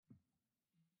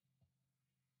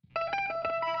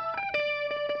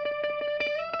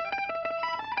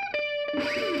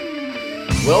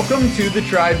Welcome to the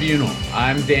Tribunal.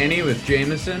 I'm Danny with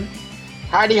Jameson.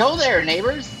 Howdy ho there,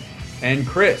 neighbors. And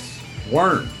Chris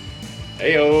Wern.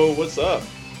 Heyo, what's up?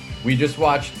 We just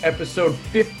watched episode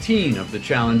 15 of the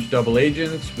Challenge Double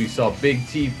Agents. We saw Big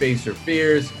T face her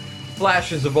fears,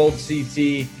 flashes of old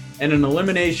CT, and an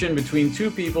elimination between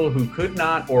two people who could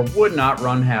not or would not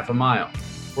run half a mile.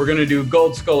 We're going to do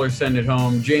Gold Skull or Send It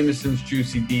Home, Jameson's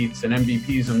Juicy Beats, and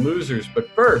MVPs and Losers. But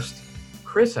first,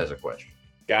 Chris has a question.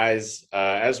 Guys,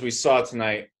 as we saw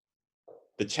tonight,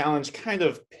 the challenge kind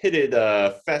of pitted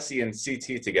Fessy and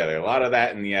CT together. A lot of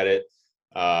that in the edit.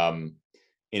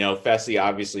 Fessy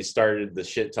obviously started the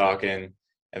shit talking,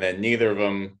 and then neither of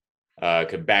them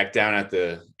could back down at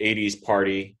the 80s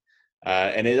party.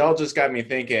 And it all just got me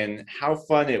thinking how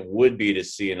fun it would be to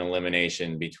see an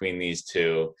elimination between these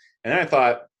two. And then I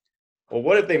thought, well,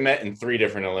 what if they met in 3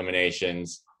 different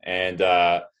eliminations? And,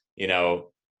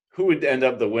 who would end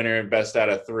up the winner best out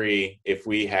of 3 if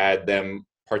we had them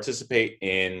participate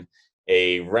in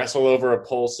a wrestle over a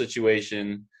pole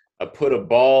situation, a put a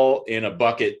ball in a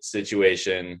bucket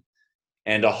situation,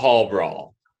 and a hall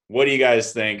brawl? What do you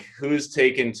guys think? Who's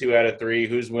taking 2 out of 3?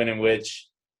 Who's winning which?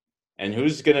 And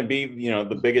who's going to be,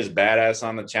 the biggest badass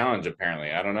on the challenge,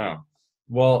 apparently? I don't know.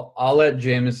 Well, I'll let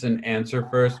Jameson answer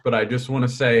first, but I just want to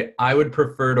say I would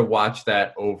prefer to watch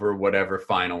that over whatever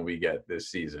final we get this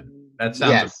season. That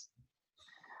sounds... Yes.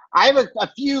 I have a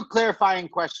few clarifying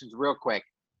questions real quick.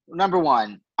 Number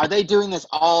one, are they doing this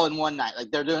all in one night?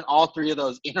 Like they're doing all 3 of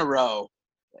those in a row?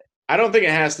 I don't think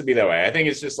it has to be that way. I think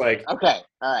it's just like, okay,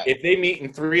 all right. If they meet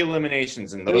in 3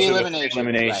 eliminations and those are the 3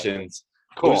 eliminations,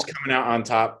 right. Cool. Who's coming out on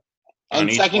top?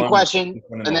 And second question,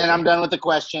 and then I'm done with the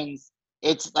questions.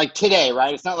 It's like today,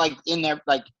 right? It's not like in there,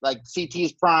 like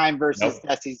CT's prime versus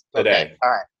Fessy's. Today. Okay.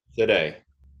 All right. Today.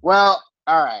 Well,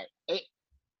 all right.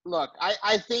 Look,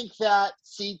 I think that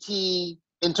CT,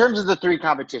 in terms of the 3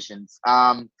 competitions,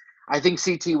 I think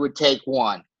CT would take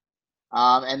 1.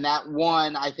 And that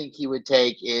 1 I think he would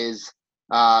take is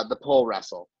the pole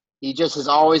wrestle. He just has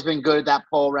always been good at that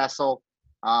pole wrestle.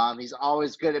 He's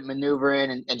always good at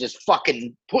maneuvering and just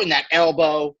fucking putting that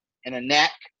elbow in a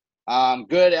neck.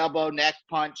 Good elbow, neck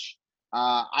punch.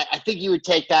 I think he would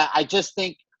take that. I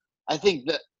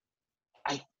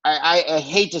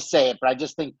hate to say it, but I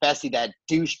just think Fessy, that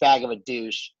douchebag of a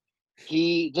douche,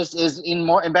 he just is in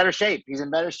better shape. He's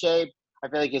in better shape. I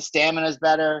feel like his stamina is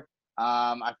better.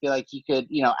 I feel like he could,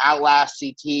 outlast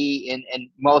CT in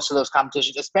most of those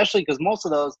competitions, especially because most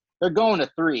of those, they're going to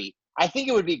 3. I think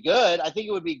it would be good. I think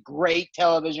it would be great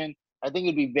television. I think it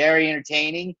would be very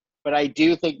entertaining. But I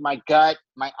do think my gut,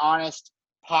 my honest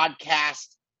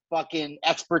podcast fucking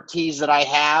expertise that I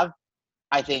have,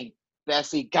 I think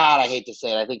Fessy, God, I hate to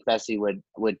say it, I think Fessy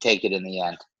would take it in the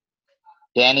end.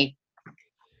 Danny?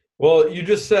 Well, you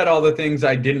just said all the things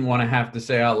I didn't want to have to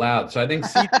say out loud. So I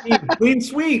think CT, clean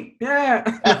sweep. Yeah.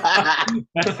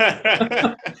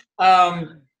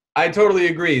 I totally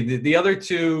agree. The other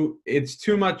 2, it's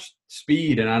too much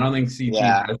speed, and I don't think CT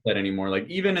has that anymore. Like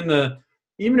even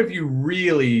if you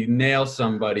really nail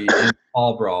somebody in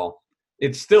Hall Brawl,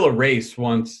 it's still a race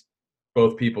once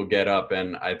both people get up,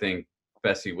 and I think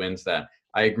Fessy wins that.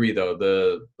 I agree though.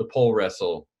 The pole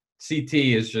wrestle, CT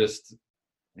is just,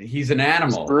 he's an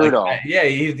animal. He's brutal. Like,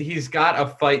 he's got a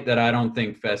fight that I don't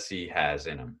think Fessy has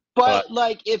in him. But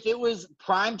like if it was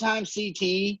primetime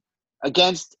CT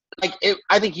against,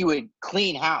 I think he would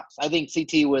clean house. I think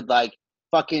CT would like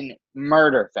fucking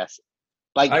murder Fessy.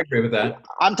 Like, I agree with that.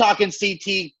 I'm talking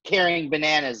CT carrying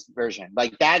bananas version.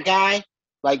 Like that guy,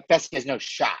 like Fessy has no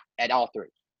shot at all 3.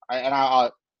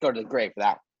 I'll go to the grave for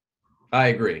that. I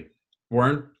agree.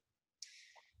 Warren?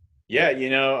 Yeah,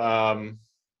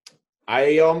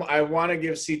 I want to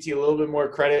give CT a little bit more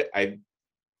credit. I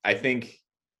think,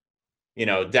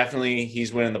 definitely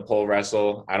he's winning the pole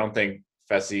wrestle. I don't think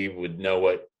Fessy would know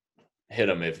what hit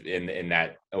him if in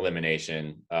that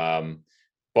elimination.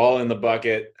 Ball in the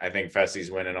bucket, I think Fessy's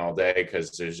winning all day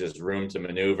because there's just room to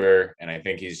maneuver, and I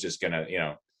think he's just gonna,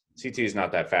 CT is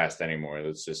not that fast anymore.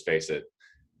 Let's just face it.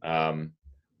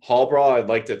 Hall Brawl, I'd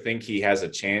like to think he has a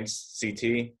chance.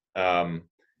 CT.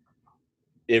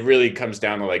 It really comes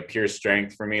down to like pure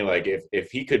strength for me. Like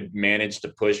if he could manage to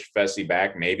push Fessy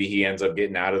back, maybe he ends up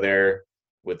getting out of there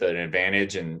with an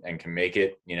advantage and can make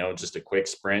it, just a quick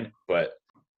sprint. But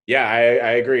yeah,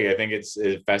 I agree. I think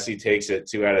if Fessy takes it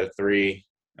 2 out of 3.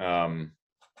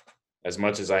 As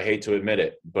much as I hate to admit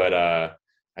it, but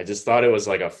I just thought it was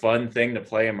like a fun thing to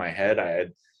play in my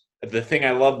head. The thing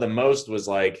I loved the most was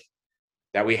like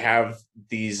that we have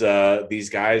these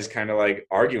guys kind of like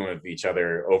arguing with each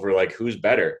other over like who's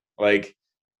better. Like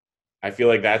I feel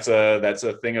like that's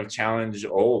a thing of challenge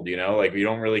old, you know, like we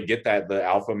don't really get the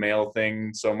alpha male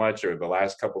thing so much, or the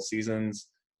last couple seasons,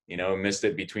 you know, missed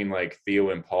it between like Theo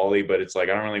and Paulie, but it's like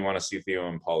I don't really want to see Theo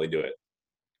and Paulie do it.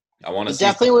 I want to It see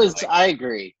definitely was. like, I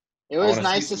agree. It I was want to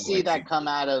nice to something see like that come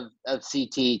CT. out of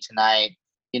CT tonight.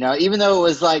 You know, even though it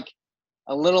was like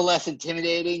a little less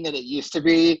intimidating than it used to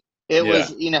be, it Yeah.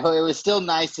 was, you know, it was still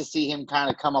nice to see him kind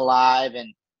of come alive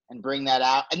and bring that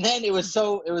out. And then it was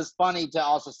funny to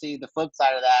also see the flip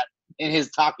side of that in his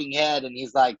talking head, and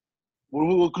he's like,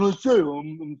 well, what can I say?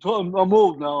 I'm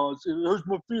old now. It hurts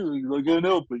my feelings. I can't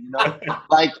help it, you know.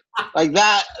 like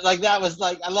that was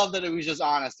like, I love that it was just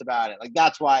honest about it. Like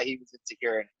that's why he was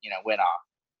insecure and, you know, went off.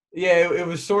 Yeah, it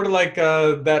was sort of like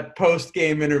that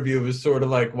post-game interview was sort of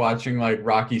like watching like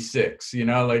Rocky VI, you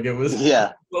know, like it was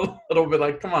Yeah. a little bit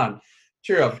like, come on,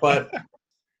 cheer up. But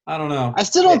I don't know. I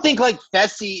still don't think like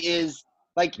Fessy is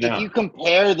like, if No. you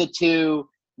compare the two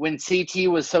when CT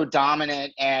was so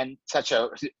dominant and such a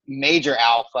major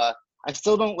alpha, I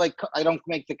still don't I don't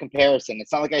make the comparison.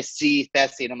 It's not like I see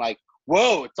Fessy and I'm like,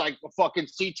 whoa, it's like a fucking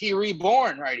CT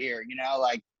reborn right here, you know,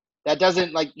 like that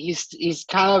doesn't, like, he's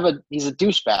kind of he's a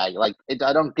douchebag. Like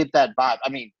I don't get that vibe. I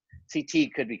mean,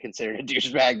 CT could be considered a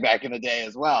douchebag back in the day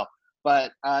as well,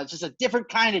 but it's just a different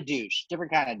kind of douche.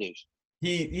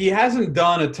 He hasn't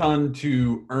done a ton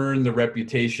to earn the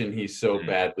reputation he so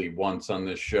badly wants on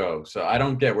this show. So I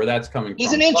don't get where that's coming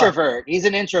He's from. an introvert. He's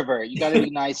an introvert. You got to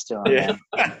be nice to him, Yeah.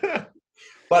 man.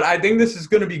 But I think this is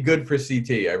going to be good for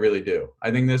CT. I really do.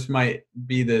 I think this might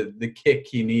be the kick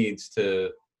he needs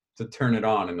to turn it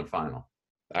on in the final.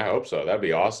 I hope so. That'd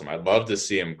be awesome. I'd love to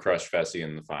see him crush Fessy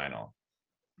in the final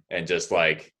and just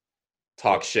like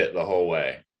talk shit the whole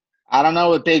way. I don't know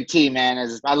what Big T, man,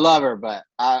 is. I love her, but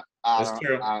That's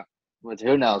true.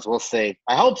 Who knows? We'll see.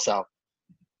 I hope so.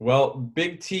 Well,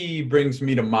 Big T brings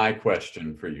me to my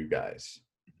question for you guys.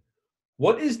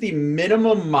 What is the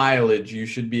minimum mileage you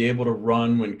should be able to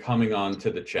run when coming on to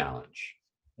the challenge?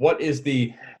 What is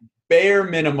the bare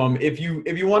minimum if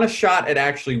you want a shot at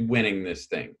actually winning this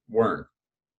thing? Wern.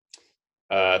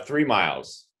 3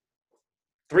 miles.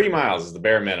 3 miles is the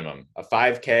bare minimum. A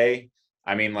 5K,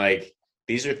 I mean, like,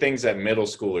 these are things that middle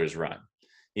schoolers run.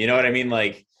 You know what I mean?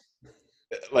 Like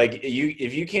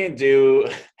if you can't do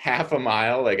half a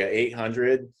mile, like a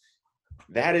 800,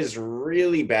 that is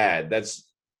really bad. That's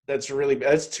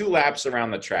 2 laps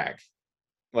around the track.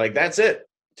 Like, that's it.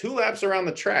 2 laps around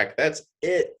the track. That's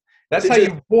it. That's how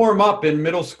you warm up in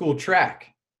middle school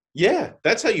track. Yeah,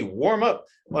 that's how you warm up.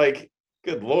 Like,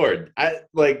 good Lord. I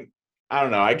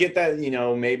don't know. I get that, you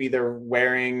know, maybe they're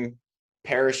wearing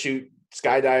parachute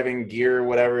skydiving gear or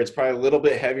whatever. It's probably a little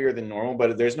bit heavier than normal,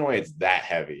 but there's no way it's that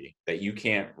heavy that you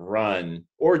can't run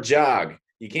or jog.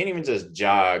 You can't even just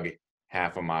jog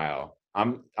half a mile.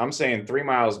 I'm saying 3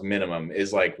 miles minimum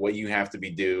is like what you have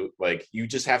to like you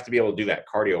just have to be able to do that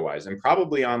cardio wise, and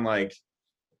probably on, like,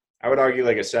 I would argue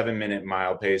like a 7-minute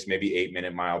mile pace, maybe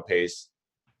 8-minute mile pace,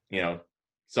 you know,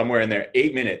 somewhere in there.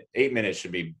 8 minutes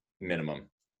should be minimum.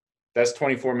 That's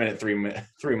 24-minute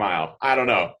 3 mile. I don't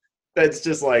know. That's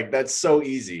just like, that's so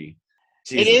easy.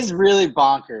 Jesus. It is really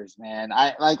bonkers, man.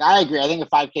 I agree. I think a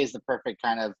 5K is the perfect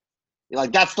kind of,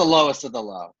 like, that's the lowest of the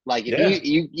low. Like, if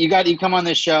you come on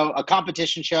this show, a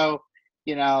competition show,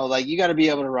 you know, like, you got to be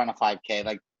able to run a 5K.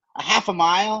 Like a half a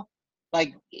mile,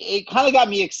 like, it kind of got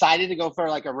me excited to go for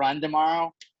like a run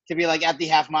tomorrow, to be like at the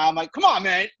half mile. I'm like, come on,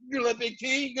 man, you're gonna let Big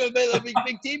T,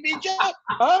 Big T beat you up,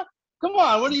 huh? Come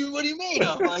on, what do you mean?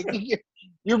 I'm like,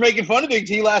 you're making fun of Big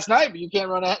T last night, but you can't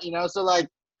run it, you know. So, like,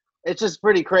 it's just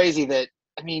pretty crazy that,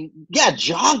 I mean, yeah,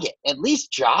 jog it, at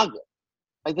least jog it.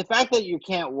 Like, the fact that you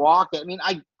can't walk it, I mean,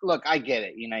 I get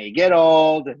it, you know, you get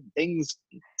old and things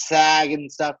sag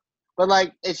and stuff, but,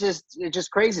 like, it's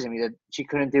just crazy to me that she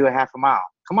couldn't do a half a mile.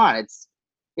 Come on,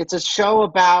 it's a show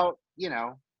about, you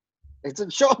know, it's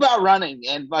a show about running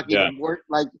and fucking work,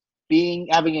 like,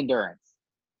 having endurance.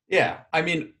 Yeah, I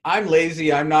mean, I'm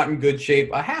lazy. I'm not in good shape.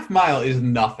 A half mile is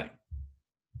nothing.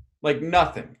 Like,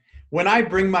 nothing. When I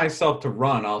bring myself to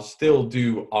run, I'll still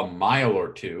do a mile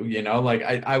or two, you know? Like,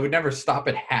 I would never stop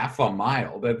at half a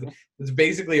mile. That's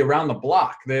basically around the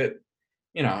block. That,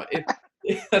 you know,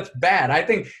 that's bad. I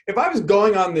think if I was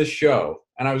going on this show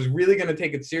and I was really going to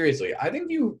take it seriously, I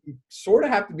think you sort of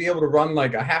have to be able to run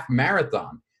like a half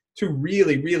marathon to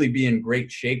really, really be in great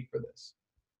shape for this.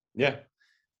 Yeah.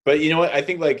 But you know what? I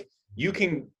think, like,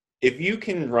 if you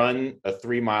can run a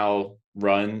 3 mile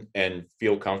run and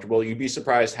feel comfortable, you'd be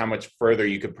surprised how much further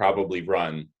you could probably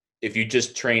run if you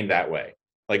just train that way.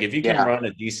 Like, if you can run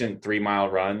a decent 3 mile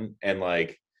run and,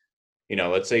 like, you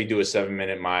know, let's say you do a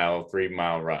 7-minute 3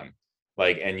 mile run,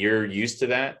 like, and you're used to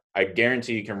that, I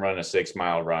guarantee you can run a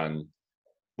 6-mile run,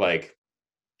 like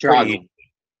pretty easy.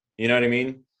 You know what I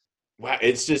mean? Wow.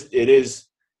 It's just, it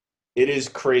is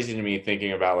crazy to me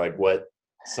thinking about like what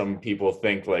some people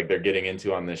think like they're getting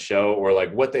into on this show, or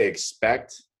like what they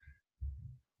expect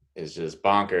is just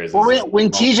bonkers. Well, when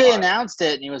TJ announced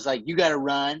it and he was like, "You got to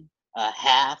run a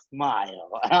half mile,"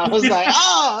 I was like,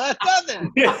 "Oh, that's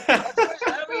nothing.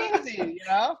 That'll be easy, you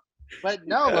know." But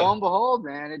no, lo and behold,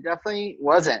 man, it definitely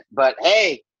wasn't. But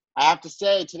hey, I have to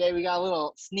say, today we got a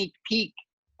little sneak peek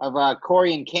of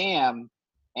Corey and Cam,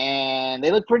 and they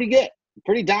look pretty good,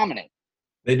 pretty dominant.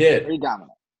 They did. Pretty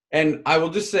dominant. And I will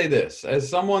just say this, as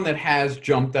someone that has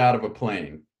jumped out of a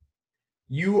plane,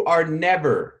 you are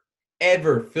never,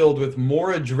 ever filled with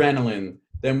more adrenaline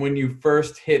than when you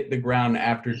first hit the ground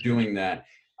after doing that.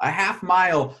 A half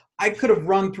mile, I could have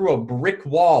run through a brick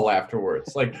wall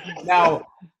afterwards. Like now,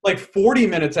 like 40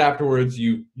 minutes afterwards,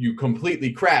 you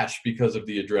completely crash because of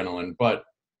the adrenaline. But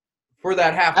for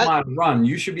that half mile run,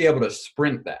 you should be able to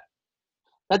sprint that.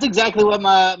 That's exactly what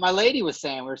my lady was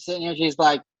saying. We were sitting here, she's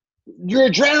like, your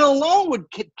adrenaline alone would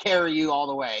carry you all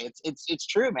the way. It's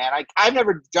true, man. I've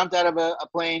never jumped out of a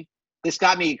plane. This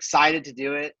got me excited to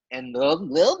do it and a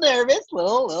little nervous,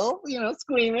 little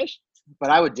squeamish.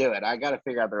 But I would do it. I got to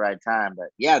figure out the right time. But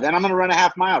yeah, then I'm gonna run a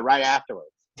half mile right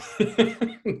afterwards.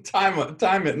 time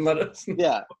it and let us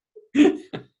know. Yeah.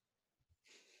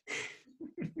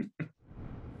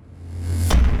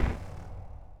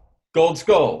 Gold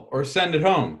Skull or send it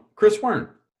home, Chris Wern.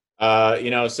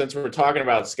 Since we're talking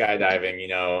about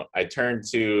skydiving, I turned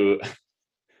to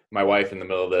my wife in the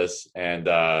middle of this, and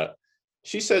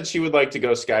she said she would like to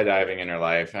go skydiving in her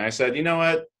life. And I said, you know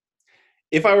what?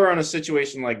 If I were in a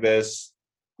situation like this,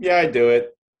 yeah, I'd do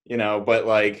it, but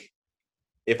like,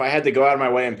 if I had to go out of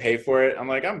my way and pay for it, I'm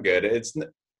like, I'm good. It's,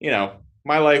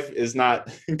 my life is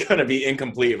not going to be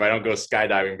incomplete if I don't go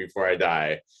skydiving before I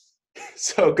die.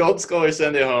 So Gold Skull or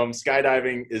send it home,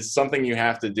 skydiving is something you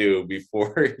have to do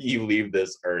before you leave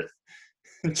this earth.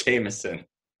 Jameson.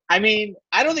 I mean,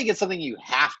 I don't think it's something you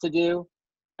have to do,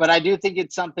 but I do think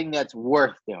it's something that's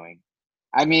worth doing.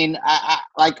 I mean,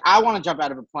 I want to jump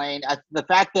out of a plane. The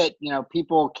fact that,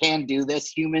 people can do this,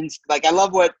 humans, like, I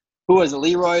love who was it?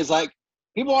 Leroy is like,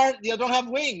 people don't have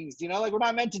wings, like, we're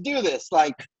not meant to do this.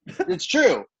 Like, it's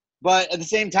true. But at the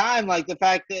same time, like, the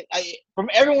fact that from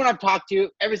everyone I've talked to,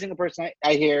 every single person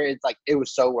I hear, it's like, it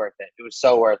was so worth it. It was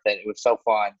so worth it. It was so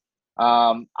fun.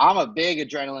 I'm a big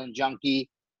adrenaline junkie.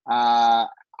 I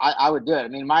would do it. I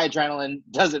mean, my adrenaline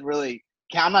doesn't really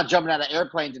count. I'm not jumping out of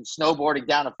airplanes and snowboarding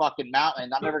down a fucking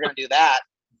mountain. I'm never going to do that.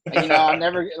 And, I'm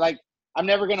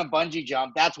never going to bungee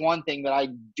jump. That's one thing that I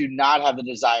do not have the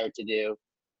desire to do.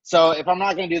 So if I'm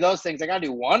not going to do those things, I got to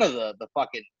do one of the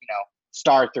fucking,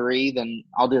 star 3, then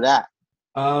I'll do that.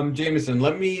 Jameson,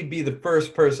 let me be the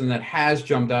first person that has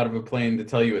jumped out of a plane to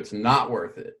tell you it's not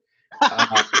worth it.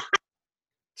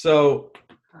 So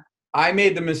I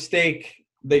made the mistake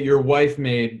that your wife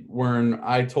made when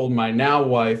I told my now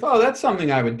wife, oh, that's something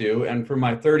I would do. And for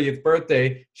my 30th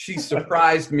birthday, she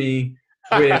surprised me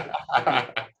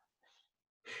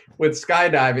with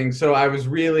skydiving. So I was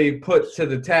really put to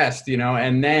the test,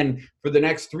 and then for the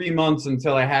next 3 months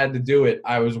until I had to do it,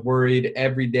 I was worried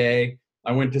every day.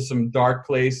 I went to some dark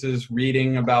places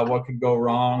reading about what could go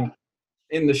wrong.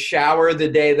 In the shower the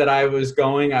day that I was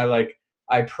going,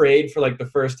 I prayed for like the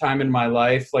first time in my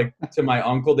life, like to my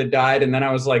uncle that died. And then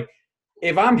I was like,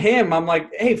 if I'm him, I'm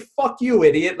like, hey, fuck you,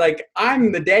 idiot. Like,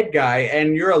 I'm the dead guy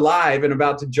and you're alive and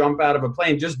about to jump out of a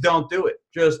plane. Just don't do it.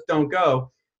 Just don't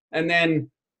go. And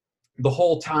then the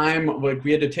whole time, like,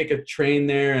 we had to take a train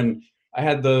there, and I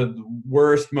had the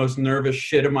worst, most nervous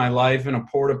shit of my life in a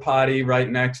porta potty right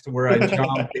next to where I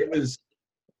jumped. It was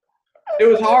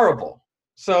horrible.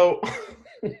 So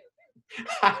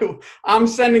I'm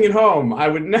sending it home. I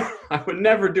would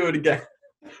never do it again.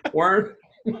 Wern?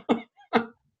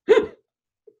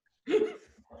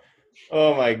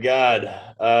 Oh my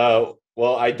God.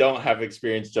 Well, I don't have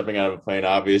experience jumping out of a plane,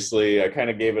 obviously. I kind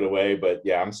of gave it away, but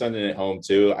yeah, I'm sending it home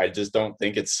too. I just don't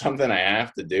think it's something I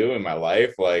have to do in my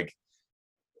life. Like,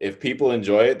 if people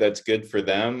enjoy it, that's good for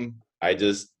them. I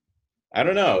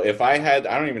don't know. I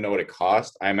don't even know what it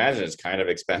costs. I imagine it's kind of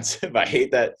expensive. I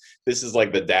hate that this is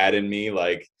like the dad in me.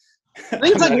 Like, I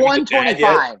think it's like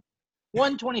 125.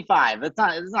 125. It's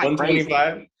not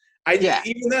 125.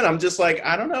 Even then, I'm just like,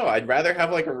 I don't know. I'd rather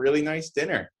have like a really nice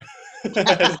dinner.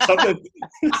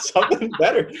 something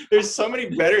better. There's so many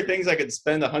better things I could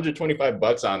spend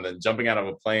 $125 on than jumping out of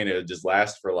a plane. It would just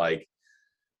last for like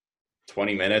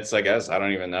 20 minutes, I guess. I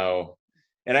don't even know.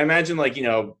 And I imagine, like,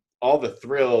 all the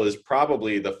thrill is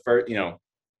probably the first,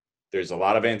 there's a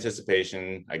lot of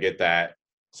anticipation. I get that.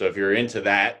 So if you're into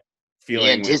that feeling,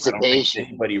 The anticipation. which I don't think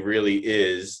anybody really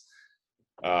is,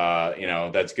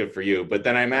 that's good for you. But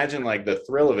then I imagine like the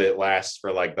thrill of it lasts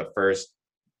for like the first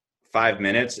 5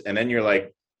 minutes, and then you're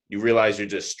like, you realize you're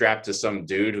just strapped to some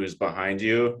dude who's behind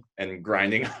you and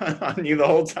grinding on you the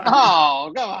whole time.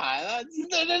 Oh, come on.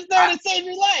 There's no way to save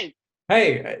your life.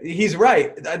 Hey, he's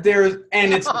right.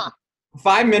 It's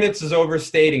 5 minutes is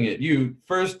overstating it. You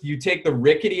take the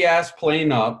rickety ass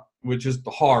plane up, which is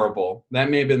horrible. That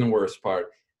may have been the worst part.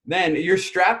 Then you're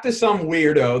strapped to some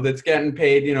weirdo that's getting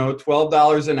paid,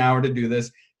 $12 an hour to do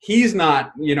this. He's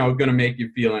not, going to make you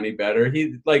feel any better.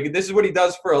 This is what he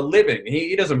does for a living.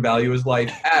 He doesn't value his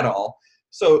life at all.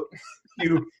 So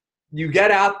you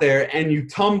get out there and you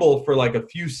tumble for like a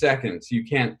few seconds. You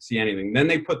can't see anything. Then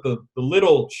they put the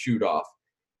little chute off,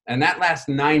 and that lasts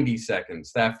 90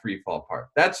 seconds, that free fall part.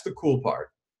 That's the cool part.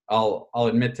 I'll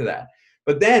admit to that.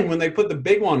 But then when they put the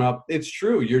big one up, it's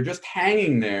true. You're just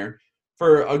hanging there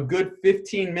for a good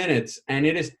 15 minutes, and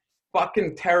it is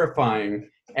fucking terrifying.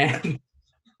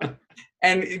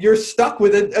 And you're stuck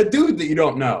with a dude that you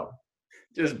don't know.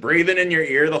 Just breathing in your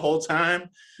ear the whole time.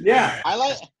 Yeah.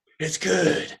 It's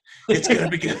good. It's going to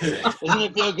be good. Doesn't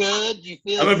it feel good?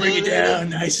 I'm going to bring you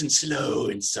down nice and slow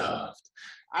and soft.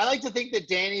 I like to think that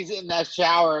Danny's in that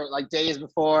shower like days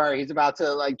before he's about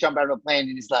to like jump out of a plane,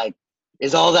 and he's like,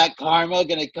 is all that karma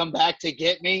going to come back to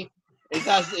get me? Is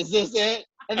this it?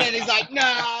 And then he's like, no,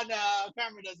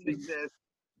 karma doesn't exist.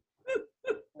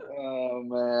 Oh,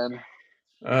 man.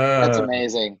 That's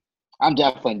amazing. I'm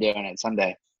definitely doing it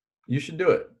someday. You should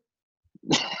do it.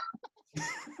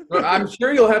 I'm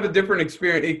sure you'll have a different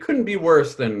experience. It couldn't be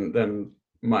worse than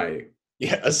my...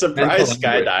 Yeah, a surprise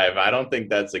skydive. I don't think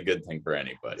that's a good thing for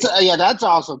anybody. So, yeah, that's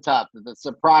also tough. The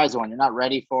surprise one, you're not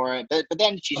ready for it. But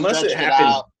then she stretched it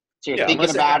out. So you're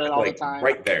thinking about it all the time.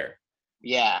 Right there.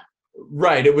 Yeah.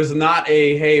 Right. It was not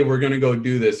hey, we're going to go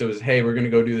do this. It was, hey, we're going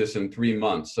to go do this in 3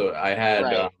 months. So I had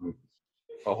a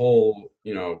whole,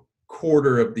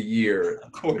 quarter of the year.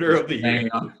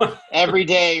 Every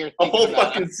day you're thinking a whole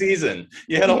fucking season.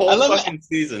 You had a whole fucking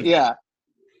season. Yeah.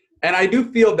 And I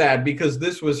do feel bad because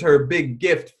this was her big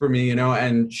gift for me,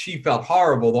 and she felt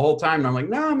horrible the whole time. And I'm like,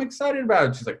 no, I'm excited about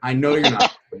it. She's like, I know you're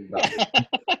not.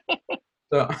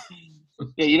 So,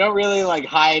 yeah, you don't really like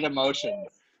hide emotions.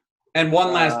 And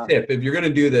one last tip. If you're going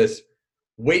to do this,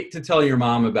 wait to tell your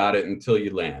mom about it until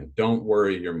you land. Don't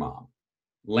worry your mom.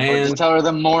 Land. Or just tell her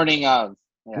the morning of.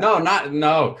 Yeah.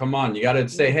 No, come on. You got to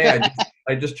say, hey,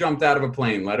 I just jumped out of a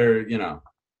plane. Let her,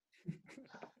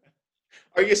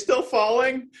 Are you still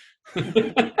falling?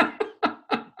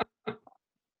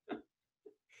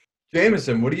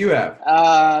 Jameson, what do you have?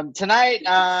 Tonight,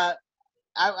 I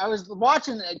was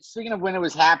watching, speaking of when it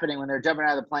was happening, when they're jumping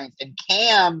out of the planes, and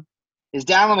Cam is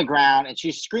down on the ground, and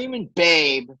she's screaming,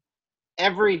 babe,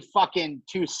 every fucking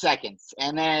 2 seconds.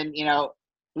 And then,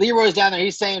 Leroy's down there,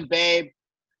 he's saying, babe.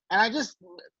 And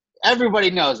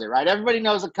everybody knows it, right? Everybody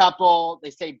knows a couple. They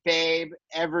say babe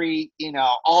every,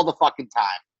 all the fucking time.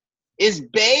 Is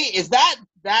that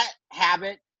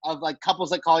habit of like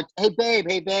couples that call it, hey babe,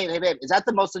 hey babe, hey babe? Is that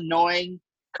the most annoying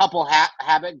couple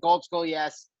habit? Gold Skull,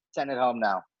 yes. Send it home,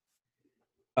 no.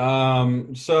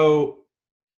 So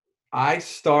I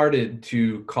started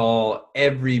to call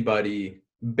everybody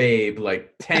babe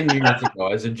like 10 years ago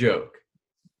as a joke.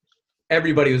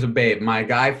 Everybody was a babe. My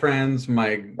guy friends,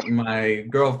 my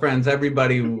girlfriends,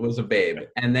 everybody was a babe.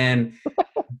 And then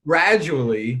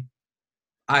gradually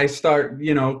I start,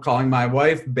 calling my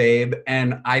wife babe.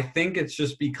 And I think it's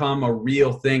just become a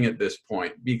real thing at this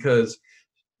point because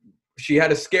she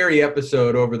had a scary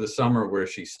episode over the summer where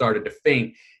she started to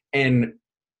faint. And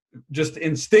just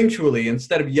instinctually,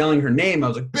 instead of yelling her name, I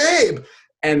was like, babe!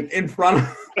 And in front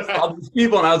of all these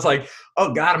people. And I was like,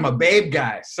 oh God, I'm a babe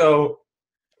guy. So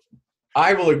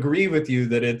I will agree with you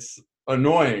that it's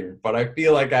annoying, but I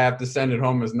feel like I have to send it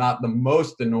home as not the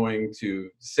most annoying to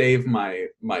save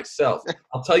myself.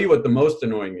 I'll tell you what the most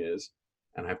annoying is,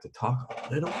 and I have to talk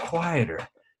a little quieter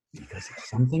because it's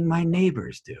something my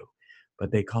neighbors do,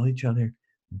 but they call each other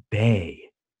bae.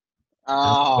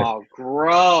 Oh,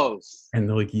 gross. And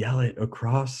they'll yell it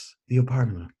across the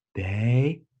apartment.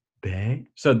 Bae, bae.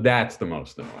 So that's the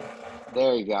most annoying.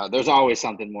 There you go. There's always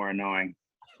something more annoying.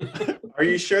 Are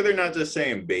you sure they're not just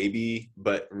saying baby,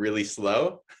 but really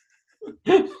slow?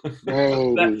 Baby,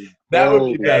 that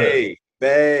would be better.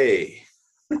 Bae.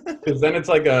 Because then it's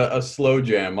like a slow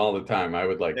jam all the time. I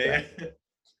would like that.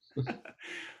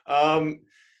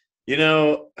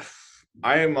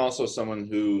 I am also someone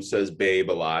who says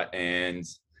babe a lot, and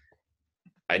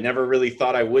I never really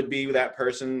thought I would be that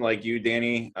person like you,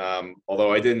 Danny.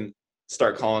 Although I didn't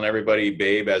start calling everybody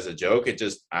babe as a joke.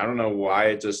 I don't know why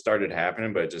it just started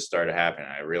happening, but it just started happening.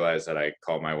 I realized that I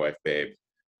called my wife babe.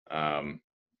 I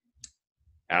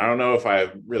don't know if I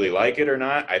really like it or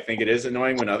not. I think it is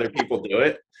annoying when other people do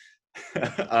it.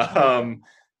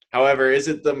 However, is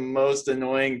it the most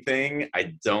annoying thing?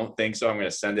 I don't think so. I'm going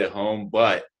to send it home,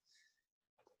 but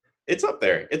it's up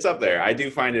there. It's up there. I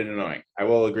do find it annoying. I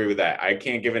will agree with that. I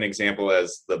can't give an example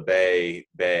as the bae,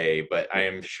 but I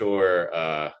am sure.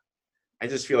 I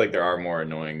just feel like there are more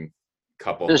annoying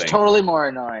couple There's things. totally more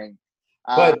annoying.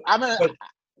 But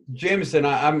Jameson,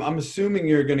 I'm assuming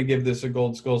you're going to give this a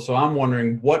gold skull, so I'm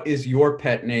wondering, what is your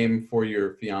pet name for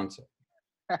your fiance?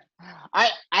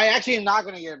 I actually am not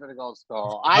going to give it a gold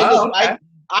skull. Okay.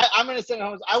 I'm going to send it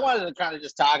home. I wanted to kind of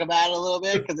just talk about it a little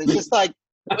bit because it's just like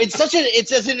it's such an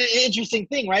interesting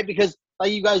thing, right? Because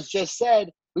like you guys just said,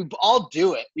 we all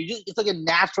do it. It's like a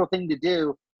natural thing to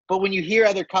do. But when you hear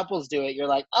other couples do it, you're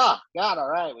like, oh God, all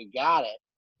right, we got it.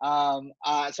 So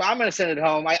I'm gonna send it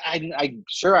home. I'm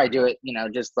sure I do it,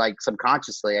 just like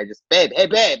subconsciously. I just, babe, hey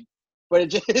babe,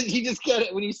 but you just get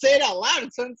it when you say it out loud.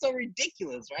 It sounds so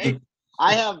ridiculous, right?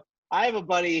 I have a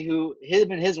buddy who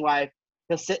him and his wife,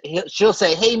 she'll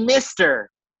say, hey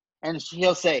mister, and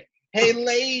he'll say, hey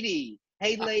lady,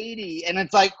 and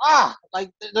it's like like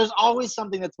there's always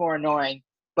something that's more annoying.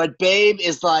 But babe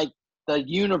is like the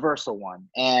universal one,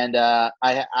 and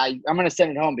I'm gonna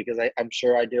send it home because I'm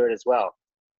sure I do it as well.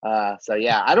 So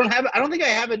yeah, I don't think I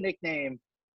have a nickname.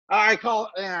 I call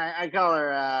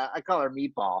her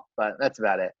Meatball, but that's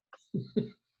about it.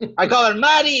 I call her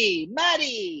Maddie,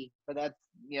 but that's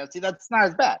that's not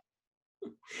as bad.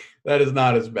 That is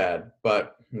not as bad,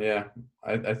 but yeah,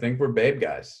 I think we're babe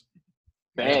guys.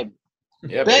 Babe,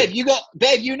 yeah, babe, you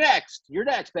next. You're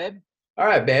next, babe. All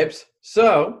right, babes.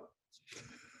 So,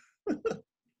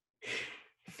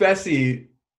 Fessy,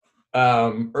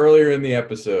 earlier in the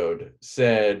episode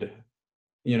said,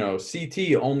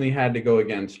 CT only had to go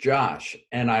against Josh,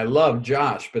 and I love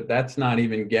Josh, but that's not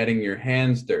even getting your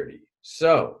hands dirty.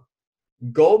 So,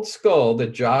 gold skull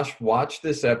that Josh watched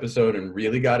this episode and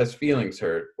really got his feelings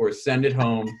hurt, or send it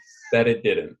home that it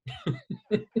didn't.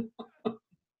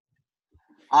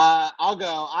 I'll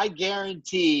go. I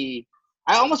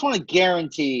almost want to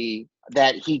guarantee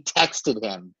that he texted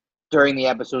him during the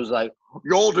episode. Was like,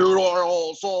 yo, dude,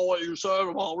 I saw what you said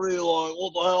about me. Like,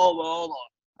 what the hell, man?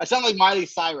 I sound like Miley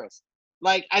Cyrus.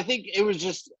 Like, I think it was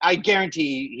just, I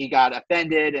guarantee he got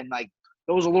offended and, like,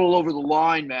 it was a little over the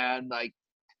line, man. Like,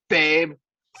 babe.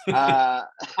 So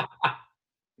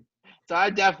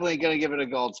I'm definitely going to give it a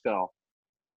gold skull.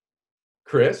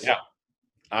 Chris? Yeah.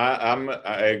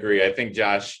 I agree. I think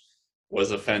Josh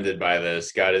was offended by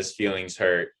this, got his feelings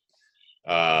hurt.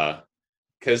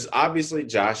 Because obviously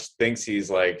Josh thinks he's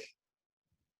like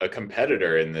a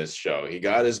competitor in this show. He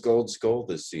got his gold skull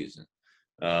this season.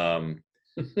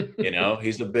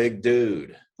 He's a big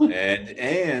dude.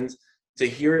 And to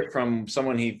hear it from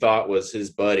someone he thought was his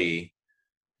buddy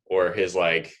or his,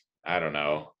 like, I don't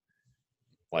know,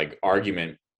 like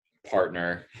argument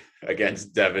partner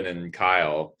against Devin and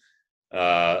Kyle,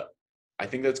 I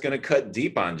think that's going to cut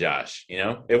deep on Josh.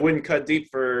 It wouldn't cut deep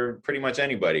for pretty much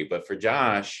anybody, but for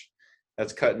Josh,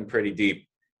 that's cutting pretty deep.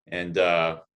 And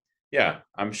yeah,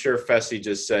 I'm sure Fessy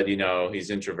just said, he's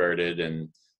introverted and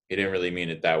he didn't really mean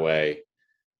it that way.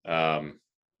 But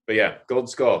yeah, gold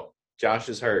skull. Josh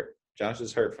is hurt. Josh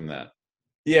is hurt from that.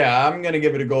 Yeah, I'm going to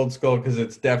give it a gold skull because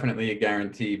it's definitely a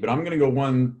guarantee. But I'm going to go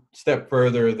one step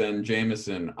further than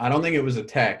Jameson. I don't think it was a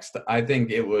text. I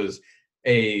think it was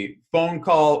a phone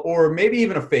call or maybe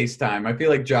even a FaceTime. I feel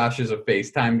like Josh is a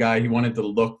FaceTime guy. He wanted to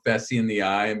look Fessy in the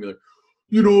eye and be like,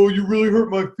 you really hurt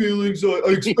my feelings. I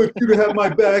expect you to have my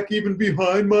back even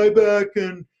behind my back.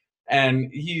 And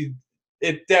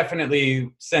it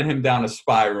definitely sent him down a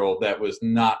spiral that was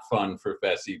not fun for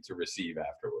Fessy to receive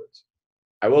afterwards.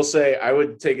 I will say I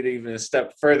would take it even a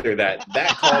step further that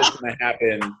call is going to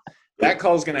happen. That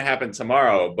call is going to happen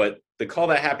tomorrow. But the call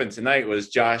that happened tonight was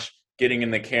Josh getting in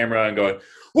the camera and going,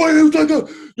 "What you think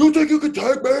you can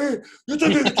take me? You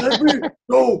think you can take me?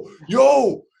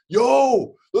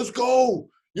 Yo, let's go.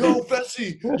 Yo,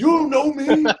 Fessy, you don't know me.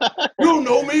 You don't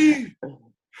know me."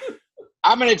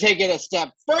 I'm going to take it a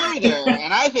step further,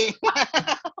 and I think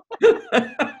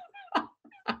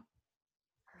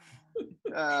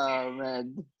oh,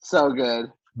 man. So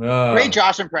good. Great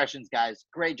Josh impressions, guys.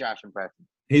 Great Josh impressions.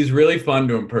 He's really fun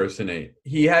to impersonate.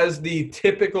 He has the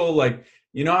typical, like,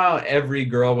 how every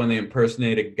girl, when they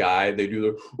impersonate a guy, they do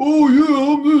the, oh,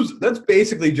 yeah, I'm this. That's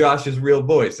basically Josh's real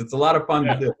voice. It's a lot of fun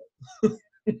to do.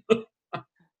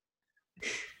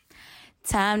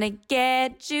 Time to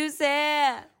get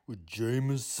juicy. with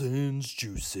Jameson's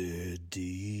Juicy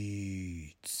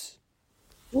Deeds.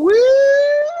 Woo!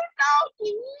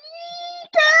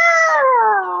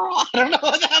 I don't know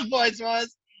what that voice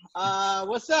was.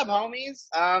 What's up, homies?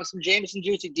 Some Jameson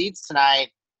Juicy Deeds tonight.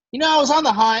 You know, I was on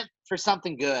the hunt for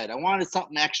something good. I wanted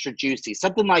something extra juicy,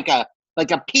 something like a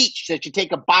peach that you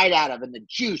take a bite out of and the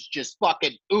juice just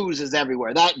fucking oozes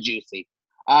everywhere. That juicy.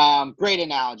 Great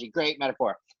analogy, great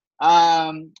metaphor.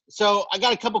 So I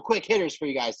got a couple quick hitters for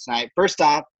you guys tonight. First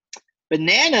off,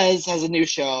 Bananas has a new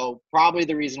show. Probably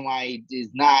the reason why he is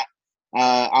not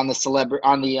on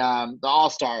the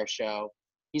All-Star show.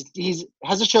 He's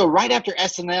has a show right after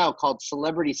SNL called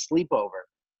Celebrity Sleepover.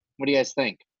 What do you guys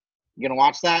think? You gonna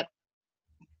watch that?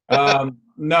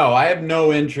 No, I have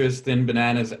no interest in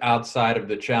Bananas outside of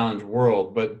the challenge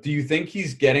world. But do you think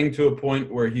he's getting to a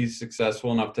point where he's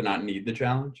successful enough to not need the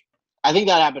challenge? I think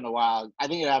that happened a while. I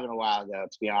think it happened a while ago,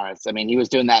 to be honest. I mean, he was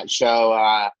doing that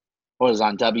show. What was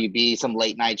on WB, some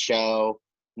late night show.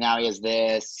 Now he has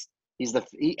this.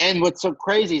 And what's so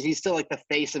crazy is he's still like the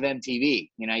face of MTV.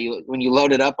 You know, when you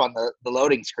load it up on the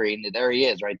loading screen, there he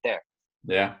is, right there.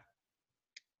 Yeah.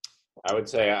 I would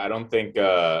say I don't think.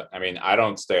 I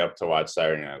don't stay up to watch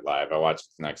Saturday Night Live. I watch it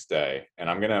the next day, and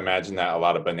I'm gonna imagine that a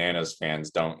lot of Bananas fans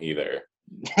don't either.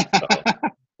 So.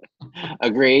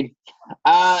 Agreed.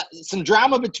 Some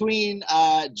drama between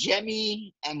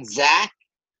Jemmy and Zach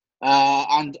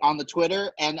on the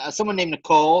Twitter, and someone named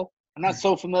Nicole. I'm not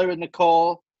so familiar with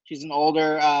Nicole. She's an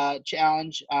older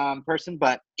challenge person,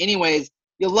 but anyways,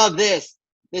 you'll love this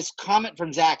comment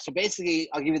from Zach. So basically,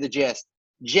 I'll give you the gist.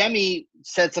 Jemmy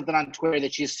said something on Twitter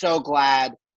that she's so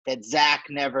glad that Zach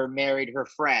never married her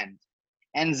friend,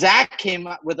 and Zach came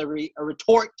up with a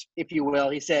retort, if you will.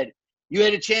 He said, "You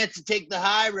had a chance to take the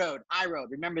high road. High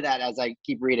road. Remember that as I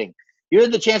keep reading. You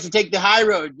had the chance to take the high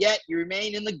road, yet you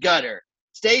remain in the gutter.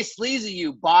 Stay sleazy,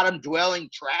 you bottom-dwelling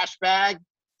trash bag."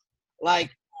 Like,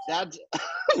 that's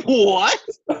what?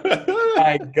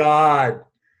 My God.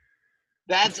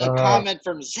 That's a comment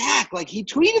from Zach. Like, he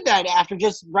tweeted that after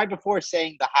just right before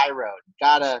saying the high road.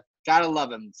 Gotta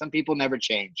love him. Some people never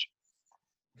change.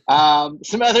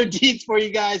 Some other deets for you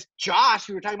guys. Josh,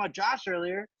 we were talking about Josh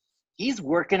earlier. He's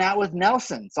working out with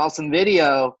Nelson. Saw some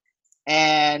video,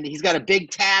 and he's got a big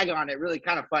tag on it. Really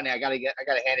kind of funny. I gotta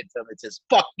hand it to him. It says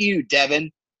 "Fuck you, Devin,"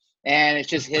 and it's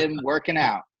just him working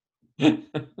out.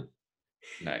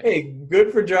 Nice. Hey,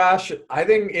 good for Josh. I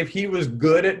think if he was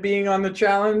good at being on the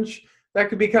challenge, that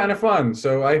could be kind of fun.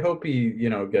 So I hope he,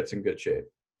 gets in good shape.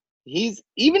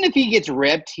 Even if he gets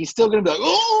ripped, he's still gonna be like,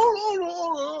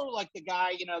 oh, like the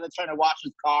guy, that's trying to wash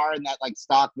his car in that like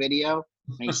stock video,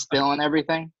 and he's spilling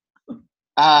everything.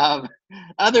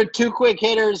 Other two quick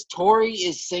hitters. Tori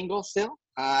is single still.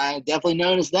 I definitely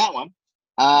noticed that one.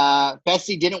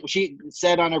 Fessy she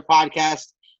said on her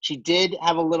podcast she did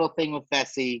have a little thing with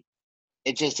Fessy.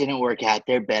 It just didn't work out.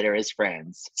 They're better as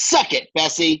friends. Suck it,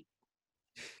 Fessy.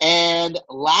 And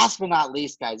last but not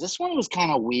least, guys, this one was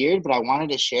kind of weird, but I wanted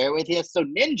to share it with you. So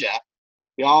Ninja,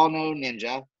 we all know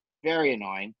Ninja, very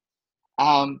annoying.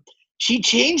 She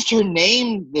changed her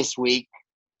name this week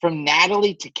from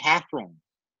Natalie to Catherine.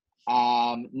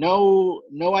 No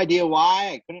idea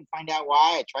why. I couldn't find out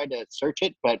why. I tried to search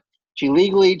it, but she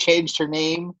legally changed her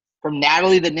name from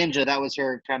Natalie the Ninja. That was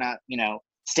her kind of,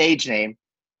 stage name,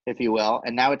 if you will.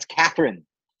 And now it's Catherine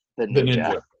the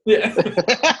Ninja. Yeah.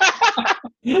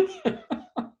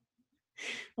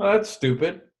 Well, that's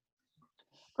stupid.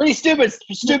 Pretty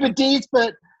stupid deeds,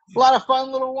 but a lot of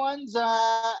fun little ones.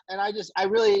 And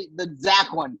the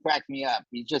Zach one cracked me up.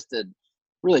 He's just a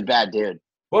really bad dude.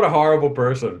 What a horrible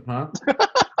person, huh?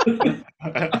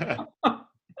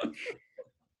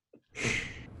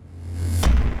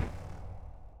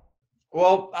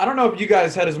 Well, I don't know if you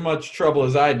guys had as much trouble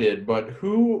as I did, but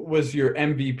who was your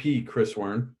MVP, Chris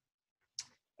Wern?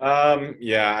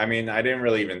 Yeah, I didn't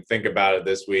really even think about it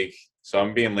this week, so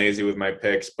I'm being lazy with my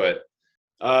picks, but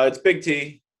it's Big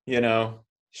T.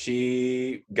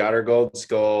 She got her gold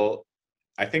skull.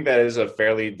 I think that is a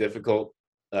fairly difficult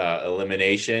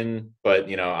elimination,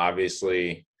 but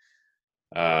obviously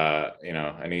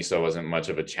Anissa wasn't much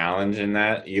of a challenge in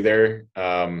that either.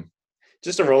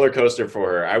 Just a roller coaster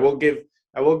for her. I will give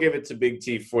it to Big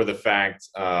T for the fact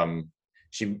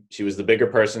she was the bigger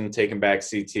person taking back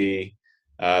CT.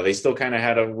 They still kind of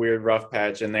had a weird rough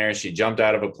patch in there. She jumped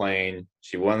out of a plane.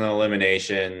 She won the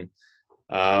elimination.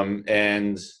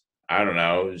 And I don't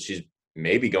know, she's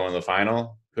maybe going to the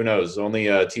final. Who knows? Only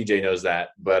TJ knows that.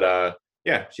 But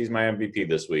yeah, she's my MVP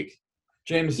this week.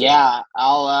 James. Yeah,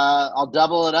 I'll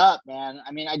double it up, man.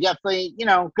 I definitely,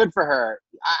 good for her.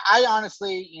 I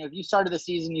honestly, if you started the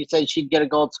season, you said she'd get a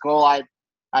gold skull.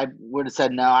 I would have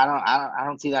said no. I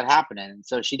don't see that happening.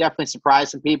 So she definitely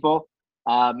surprised some people,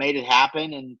 made it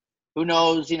happen, and who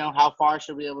knows, how far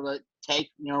she'll be able to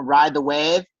take, ride the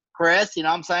wave, Chris. You know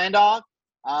what I'm saying, dog?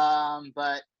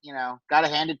 But got to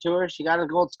hand it to her. She got a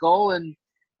goal, and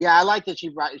yeah, I like that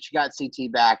she got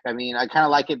CT back. I mean, I kind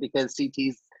of like it because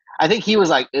CT's. I think he was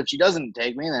like, if she doesn't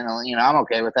take me, then I'm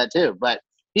okay with that too. But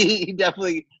he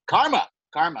definitely karma.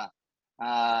 Who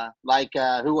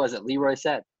was it? Leroy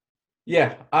said.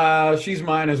 Yeah, she's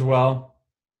mine as well.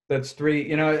 That's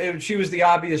 3. She was the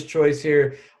obvious choice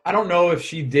here. I don't know if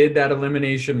she did that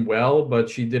elimination well, but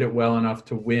she did it well enough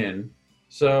to win.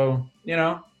 So,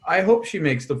 I hope she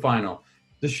makes the final.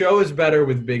 The show is better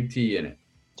with Big T in it.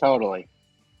 Totally.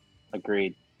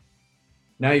 Agreed.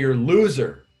 Now your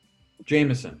loser,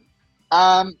 Jameson.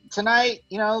 Tonight,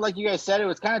 like you guys said, it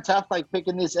was kind of tough, like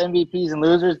picking these MVPs and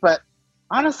losers, but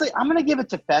honestly, I'm going to give it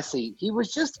to Fessy. He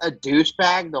was just a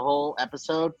douchebag the whole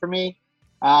episode for me.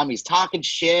 He's talking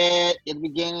shit in the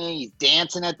beginning. He's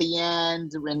dancing at the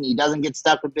end when he doesn't get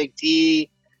stuck with Big T.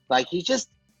 Like, he just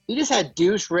had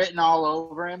douche written all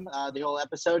over him the whole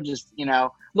episode. Just,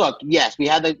 look, yes, we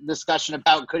had the discussion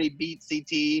about could he beat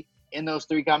CT in those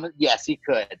 3 comments. Yes, he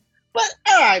could. But,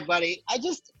 all right, buddy,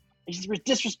 he's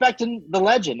disrespecting the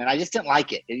legend, and I just didn't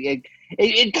like it.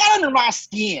 It got under my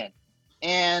skin.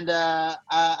 And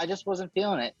I just wasn't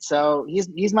feeling it. So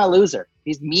he's my loser.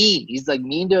 He's mean. He's like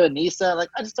mean to Aneesa. Like,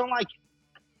 I just don't like it.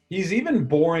 He's even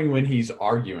boring when he's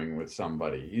arguing with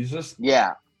somebody. He just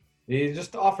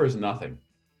offers nothing.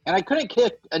 And I couldn't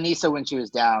kick Aneesa when she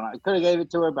was down. I could have gave it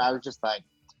to her, but I was just like,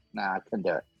 nah, I couldn't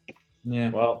do it.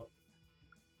 Yeah. Well,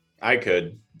 I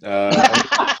could.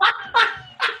 I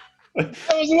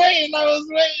was waiting.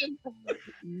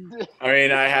 I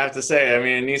mean, I have to say,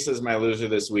 Aneesa's my loser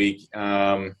this week.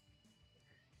 I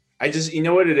just, you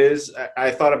know what it is?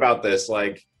 I thought about this,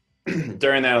 like,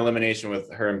 during that elimination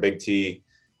with her and Big T.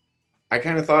 I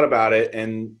kind of thought about it,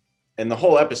 and the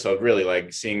whole episode, really,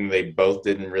 like, seeing they both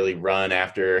didn't really run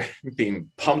after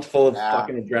being pumped full of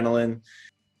fucking adrenaline.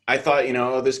 I thought,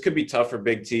 this could be tough for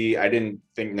Big T. I didn't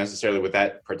think necessarily with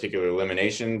that particular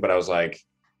elimination, but I was like,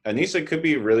 Aneesa could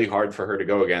be really hard for her to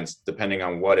go against, depending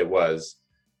on what it was.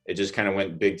 It just kind of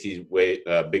went Big T's way.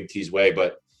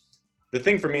 But the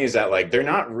thing for me is that, like, they're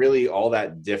not really all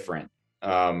that different.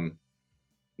 Aneesa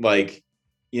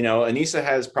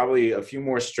has probably a few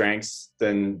more strengths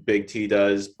than Big T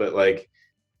does, but like,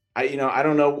 I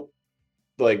don't know,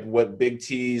 like, what Big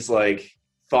T's like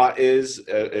thought is,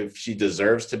 if she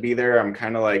deserves to be there. I'm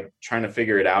kind of like trying to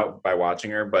figure it out by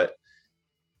watching her, but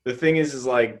the thing is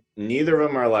like, neither of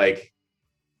them are like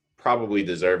probably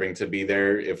deserving to be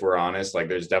there, if we're honest. Like,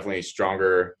 there's definitely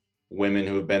stronger women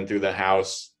who have been through the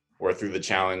house or through the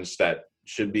challenge that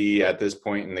should be at this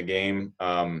point in the game.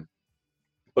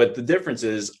 But the difference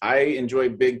is I enjoy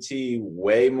Big T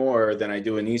way more than I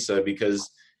do Aneesa,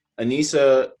 because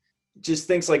Aneesa just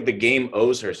thinks like the game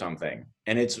owes her something.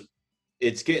 And it's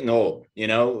getting old,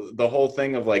 the whole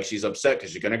thing of like, she's upset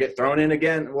because she's going to get thrown in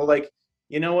again. Well, like,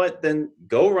 you know what, then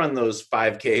go run those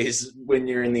 5Ks when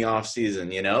you're in the off season,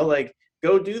 like,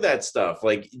 go do that stuff.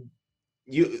 Like,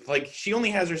 she only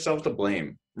has herself to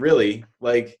blame, really.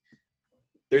 Like,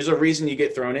 there's a reason you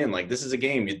get thrown in. Like, this is a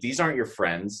game. These aren't your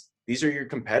friends. These are your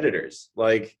competitors.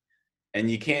 Like, and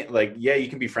you can't, like, yeah, you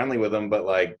can be friendly with them, but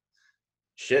like,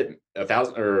 shit,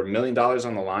 $1,000 or $1 million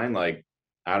on the line. Like,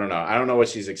 I don't know what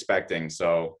she's expecting.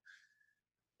 So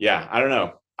yeah, I don't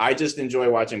know. I just enjoy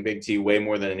watching Big T way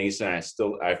more than Aneesa, and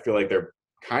I feel like they're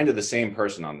kind of the same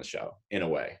person on the show in a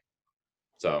way.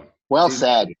 So well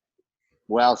said. That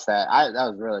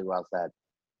was really well said.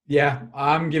 Yeah,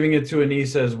 I'm giving it to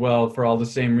Aneesa as well for all the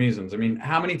same reasons. I mean,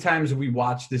 how many times have we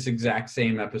watched this exact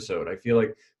same episode? I feel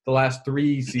like the last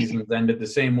 3 seasons ended the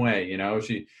same way.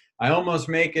 I almost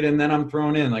make it and then I'm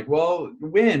thrown in. Like, well,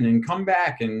 win and come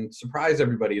back and surprise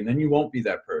everybody, and then you won't be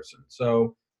that person.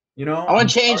 So, I want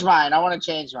to change mine.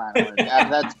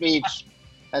 That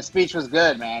speech was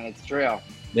good, man. It's real.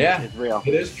 Yeah, it's real.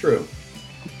 It is true.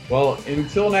 Well,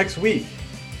 until next week,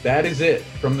 that is it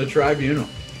from the Tribunal.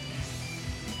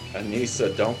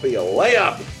 Aneesa, don't be a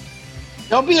layup.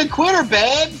 Don't be a quitter,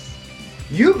 babes.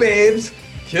 You babes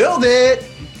killed it.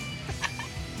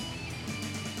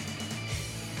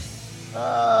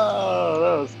 Oh,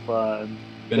 that was fun.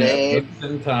 Been a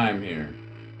good time here.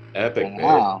 Epic, babe.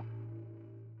 Wow.